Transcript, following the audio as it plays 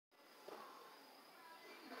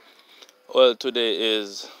Well, today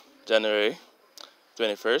is January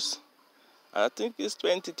 21st, and I think it's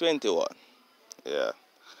 2021. Yeah.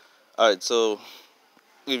 Alright, so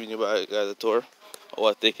giving you guys a tour of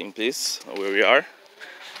what's taking place, where we are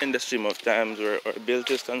in the stream of times where our build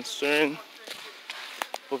is concerned.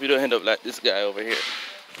 Hope you don't end up like this guy over here.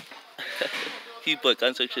 He put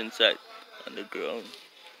construction site on the ground.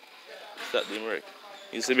 That didn't work.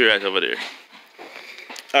 He used to be right over there.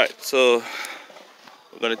 Alright, so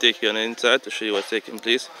we're gonna take you on the inside to show you what's taking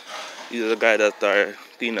place. These are the guys that are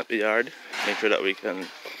cleaning up the yard, make sure that we can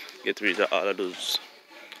get rid of all of those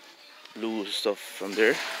blue stuff from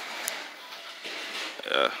there.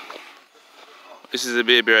 This is the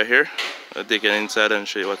baby right here. I'll take you inside and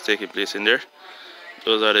show you what's taking place in there.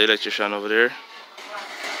 Those are the electrician over there.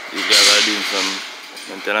 These guys are doing some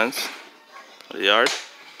maintenance of the yard.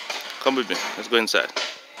 Come with me, let's go inside.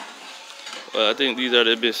 Well, I think these are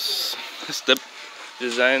the best step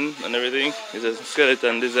design and everything. It's a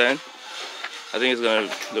skeleton design. I think it's gonna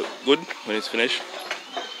look good when it's finished.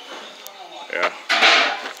 Yeah.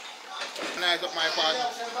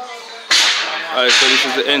 Alright, so this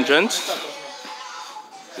is the entrance.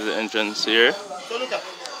 This is the entrance here.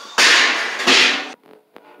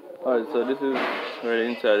 Alright, so this is where the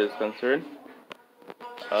inside is concerned.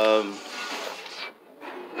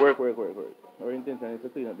 Work. Our intention is to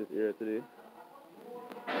clean up this area today.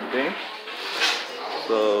 Okay.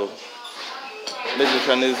 So,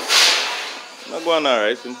 electrician is not going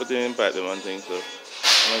alright. He's putting in pipe them and things, so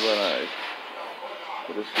not going alright.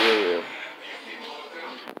 So this area.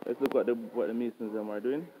 Let's look at what the masons them are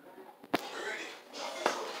doing.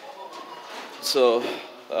 So,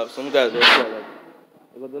 some guys are trying like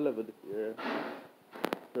look at the level this area.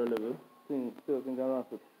 Third level. Still think I'm gonna have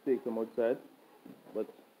to take them outside, but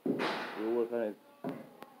we'll work on it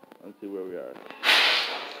and see where we are.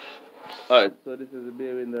 Alright, so this is the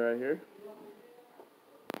bay window right here.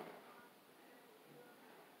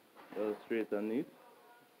 Go straight and neat.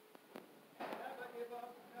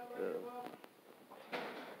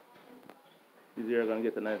 These here are gonna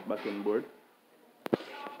get a nice backing board.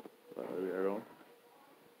 All the way around.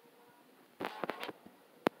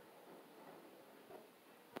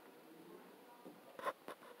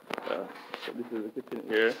 So this is the kitchen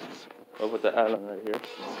here. I'll put the island right here.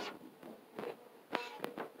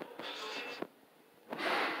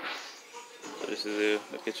 So this is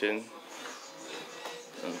the kitchen.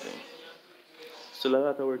 Okay. Still a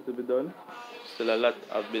lot of work to be done. Still a lot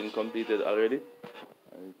have been completed already.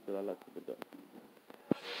 And still a lot to be done.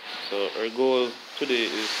 So our goal today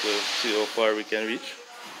is to see how far we can reach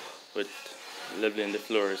with leveling the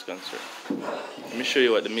floor is concerned. Let me show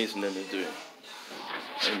you what the mason them is doing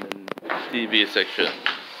in the TV section.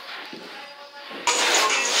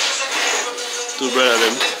 Two brothers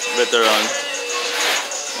them, veteran.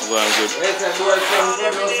 Going good.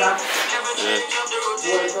 Yeah.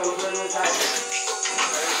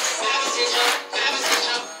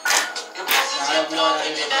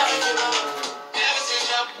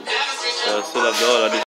 So still have all of this